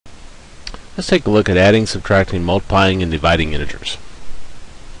Let's take a look at adding, subtracting, multiplying, and dividing integers.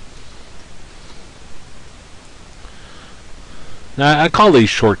 Now, I call these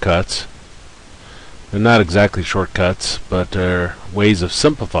shortcuts. They're not exactly shortcuts, but they're ways of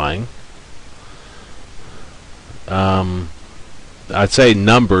simplifying. I'd say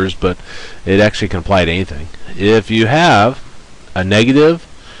numbers, but it actually can apply to anything. If you have a negative,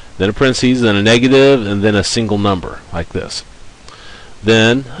 then a parentheses, then a negative, and then a single number, like this,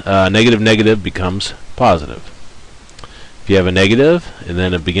 then negative negative becomes positive. If you have a negative, and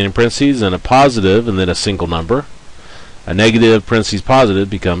then a beginning parentheses, and a positive, and then a single number, a negative parentheses positive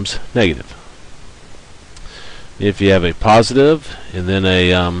becomes negative. If you have a positive, and then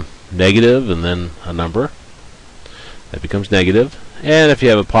a negative, and then a number, that becomes negative. And if you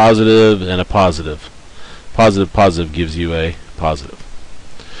have a positive and a positive, positive gives you a positive.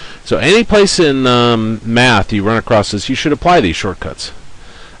 So any place in math you run across this, you should apply these shortcuts.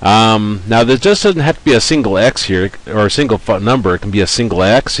 Now there just doesn't have to be a single x here, or a single number. It can be a single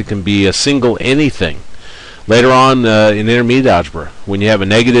x, it can be a single anything. Later on in intermediate algebra, when you have a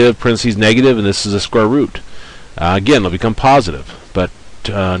negative, parentheses negative, and this is a square root, again it'll become positive. But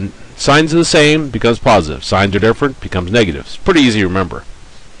signs are the same, becomes positive. Signs are different, becomes negative. It's pretty easy to remember.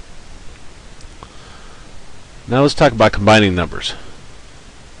 Now let's talk about combining numbers.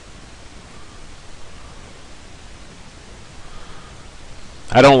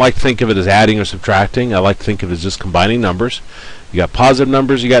 I don't like to think of it as adding or subtracting. I like to think of it as just combining numbers. You got positive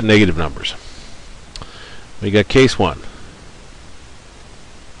numbers, you got negative numbers. We got case 1.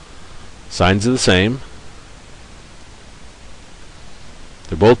 Signs are the same.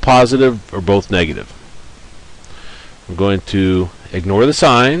 They're both positive or both negative. We're going to ignore the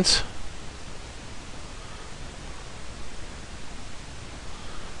signs.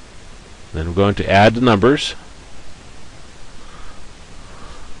 Then we're going to add the numbers.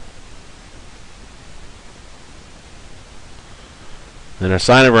 Then our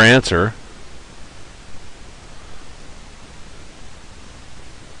sign of our answer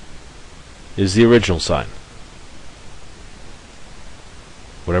is the original sign,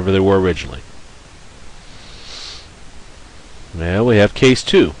 whatever they were originally. Now we have case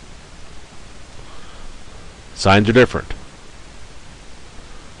 2. Signs are different.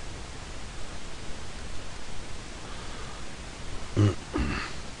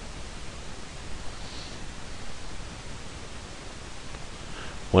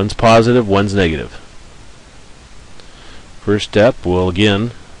 One's positive, one's negative. First step, we'll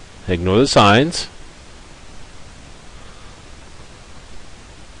again ignore the signs.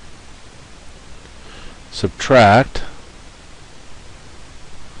 Subtract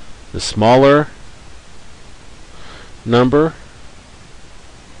the smaller number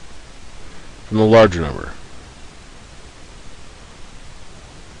from the larger number.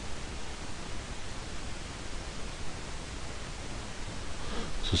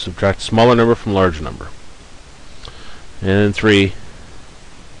 So subtract smaller number from larger number. And then 3,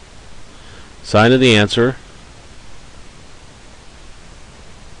 sign of the answer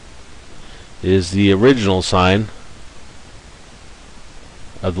is the original sign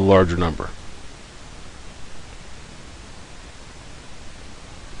of the larger number.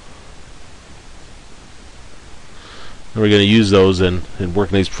 And we're going to use those in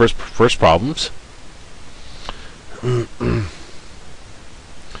working these first problems.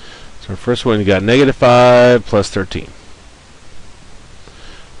 So our first one, you got negative 5 plus 13.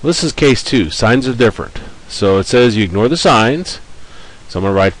 Well, this is case 2. Signs are different. So it says you ignore the signs. So I'm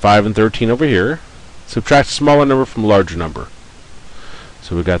going to write 5 and 13 over here. Subtract a smaller number from a larger number.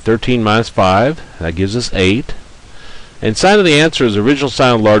 So we've got 13 minus 5. That gives us 8. And sign of the answer is the original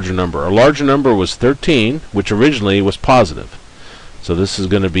sign of a larger number. Our larger number was 13, which originally was positive. So this is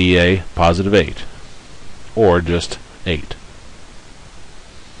going to be a positive 8. Or just 8.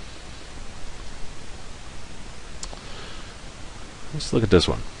 Let's look at this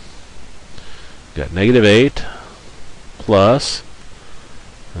one. We've got negative 8 plus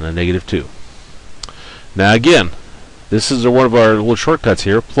and a negative 2. Now again, this is one of our little shortcuts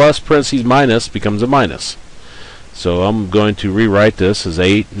here. Plus parentheses minus becomes a minus. So I'm going to rewrite this as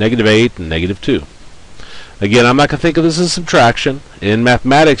negative 8 and negative 2. Again, I'm not going to think of this as subtraction. In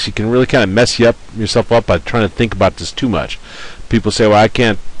mathematics, you can really kind of mess yourself up by trying to think about this too much. People say, well, I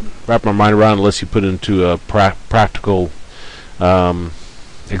can't wrap my mind around unless you put it into a practical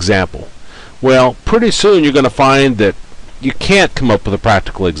example. Well, pretty soon you're going to find that you can't come up with a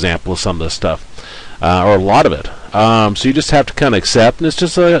practical example of some of this stuff, or a lot of it. So you just have to kind of accept, and it's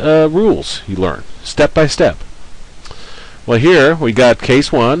just rules you learn step by step. Well, here we got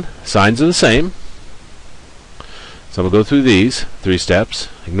case 1. Signs are the same. So we'll go through these 3 steps.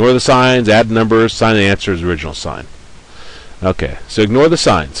 Ignore the signs, add numbers, sign the answer as the original sign. Okay, so ignore the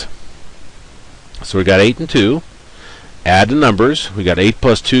signs. So we got 8 and 2. Add the numbers. We got 8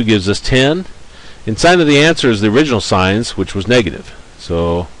 plus 2 gives us 10. And sign of the answer is the original signs, which was negative.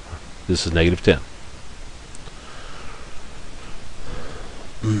 So this is negative 10.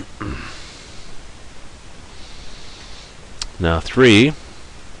 Now 3.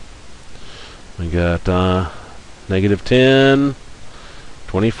 We got negative 10,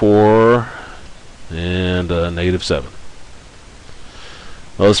 24, and negative 7.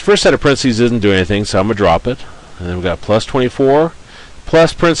 Well, this first set of parentheses isn't doing anything, so I'm going to drop it. And then we've got plus 24.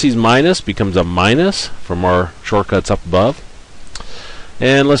 Plus parentheses minus becomes a minus from our shortcuts up above.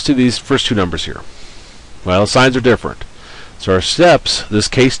 And let's do these first 2 numbers here. Well, signs are different. So our steps, this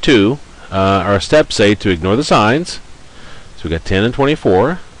case 2, our steps say to ignore the signs. So we've got 10 and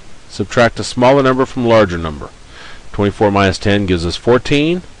 24. Subtract a smaller number from a larger number. 24 minus 10 gives us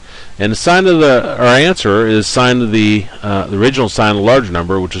 14. And the sign of our answer is sign of the original sign of the larger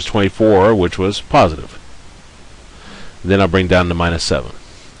number, which is 24, which was positive. Then I'll bring down to minus 7.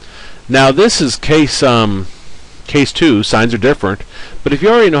 Now this is case 2. Signs are different, but if you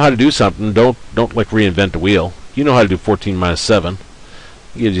already know how to do something, don't like reinvent the wheel. You know how to do 14 minus 7.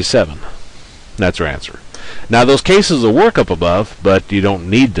 It gives you 7. That's our answer. Now those cases will work up above, but you don't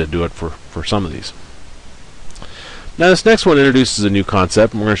need to do it for some of these. Now this next one introduces a new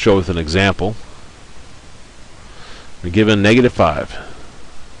concept, and we're going to show it with an example. We're given negative 5.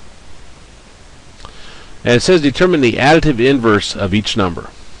 And it says determine the additive inverse of each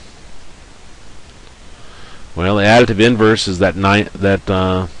number. Well, the additive inverse is that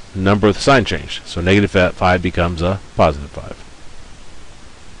number with the sign change. So negative 5 becomes a positive 5.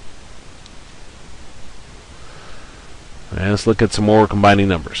 And let's look at some more combining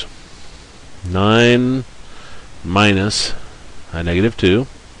numbers. 9 minus a negative 2.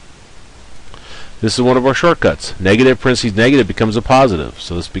 This is one of our shortcuts. Negative parentheses negative becomes a positive.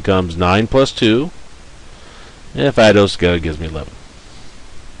 So this becomes 9 plus 2. And if I add those together, it gives me 11.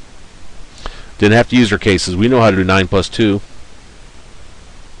 Didn't have to use our cases. We know how to do 9 plus 2.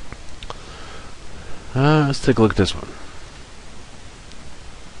 Let's take a look at this one.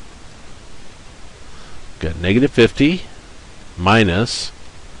 Got negative 50 minus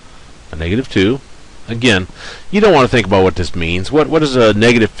a negative 2. Again, you don't want to think about what this means. What is a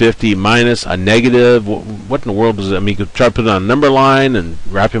negative 50 minus a negative? What in the world does it mean? You could try to put it on a number line and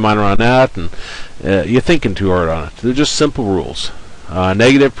wrap your mind around that, and you're thinking too hard on it. They're just simple rules.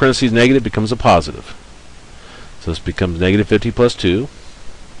 Negative parentheses negative becomes a positive. So this becomes negative 50 plus 2.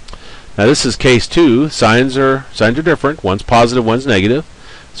 Now this is case 2. Signs are different. One's positive, one's negative.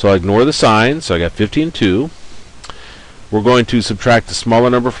 So I ignore the signs. So I got 50 and 2. We're going to subtract the smaller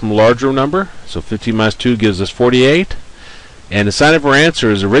number from a larger number. So 50 minus 2 gives us 48. And the sign of our answer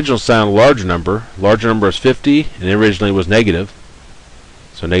is the original sign of a larger number. Larger number is 50, and it originally was negative.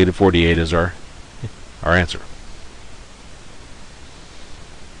 So negative 48 is our answer.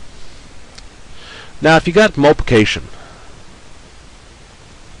 Now if you got multiplication,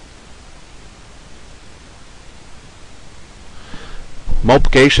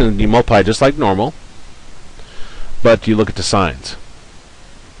 you multiply just like normal, but you look at the signs.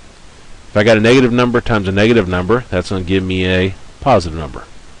 If I got a negative number times a negative number, that's going to give me a positive number.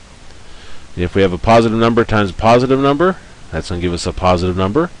 If we have a positive number times a positive number, that's going to give us a positive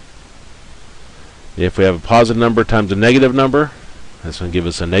number. If we have a positive number times a negative number, that's going to give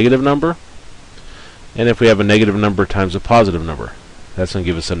us a negative number. And if we have a negative number times a positive number, that's going to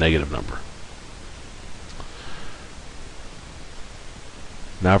give us a negative number.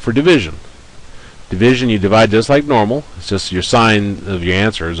 Now for division. Division, you divide just like normal. It's just your sign of your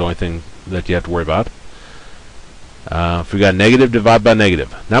answer is the only thing that you have to worry about. If we got negative, divide by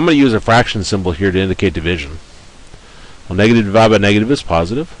negative. Now I'm going to use a fraction symbol here to indicate division. Well, negative divided by negative is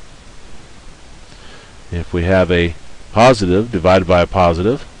positive. If we have a positive divided by a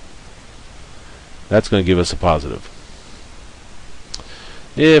positive, that's going to give us a positive.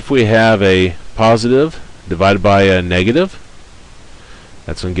 If we have a positive divided by a negative,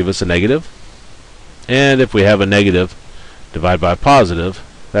 that's going to give us a negative. And if we have a negative divided by a positive,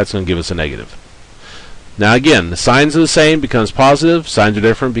 that's going to give us a negative. Now again, the signs are the same, becomes positive. Signs are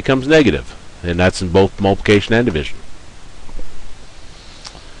different, becomes negative. And that's in both multiplication and division.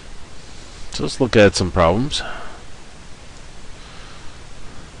 So let's look at some problems.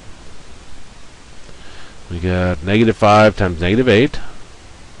 We got negative 5 times negative 8.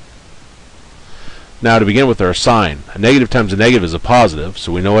 Now to begin with our sign, a negative times a negative is a positive,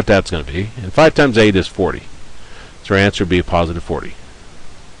 so we know what that's going to be. And 5 times 8 is 40. So our answer would be a positive 40.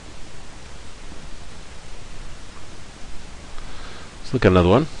 Let's look at another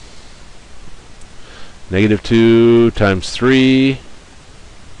one. Negative 2 times 3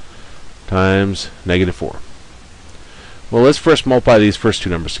 times negative 4. Well, let's first multiply these first two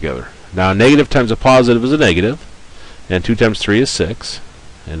numbers together. Now, a negative times a positive is a negative, and 2 times 3 is 6,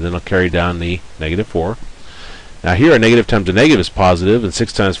 and then I'll carry down the negative 4. Now here, a negative times a negative is positive, and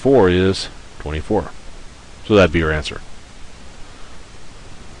 6 times 4 is 24. So that'd be your answer.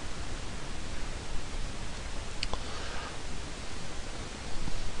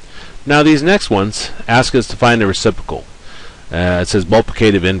 Now these next ones ask us to find the reciprocal. It says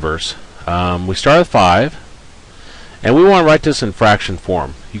multiplicative inverse. We start with 5, and we want to write this in fraction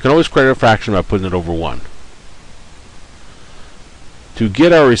form. You can always create a fraction by putting it over 1. To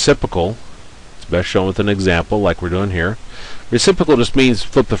get our reciprocal, it's best shown with an example like we're doing here. Reciprocal just means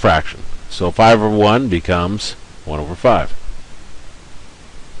flip the fraction. So 5 over 1 becomes 1 over 5.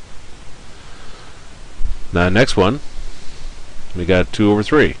 Now next one, we got 2 over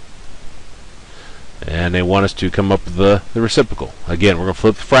 3. And they want us to come up with the reciprocal. Again, we're going to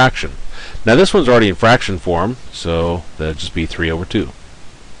flip the fraction. Now this one's already in fraction form, so that'll just be 3 over 2.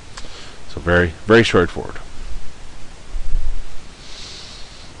 So very, very straightforward.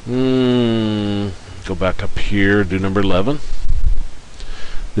 Go back up here, do number 11.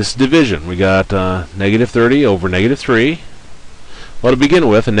 This is division. We got negative 30 over negative 3. Well, to begin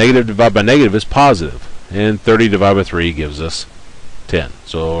with, a negative divided by negative is positive, and 30 divided by 3 gives us 10.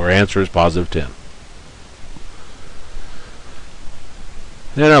 So our answer is positive 10.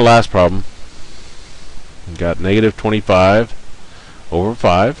 And our last problem, we got negative 25 over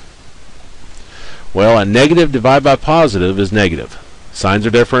 5. Well, a negative divided by positive is negative. Signs are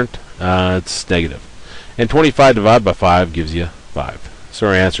different. It's negative. And 25 divided by 5 gives you 5. So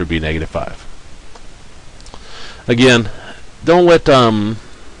our answer would be negative 5. Again, don't let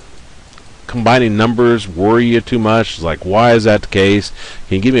combining numbers worry you too much. It's like, why is that the case?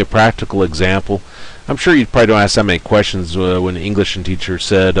 Can you give me a practical example? I'm sure you probably don't ask that many questions when the English teacher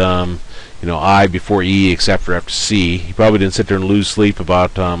said, I before E except for after C. You probably didn't sit there and lose sleep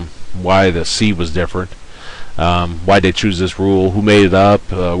about why the C was different, why they choose this rule, who made it up,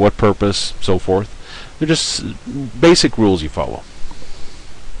 what purpose, so forth. They're just basic rules you follow.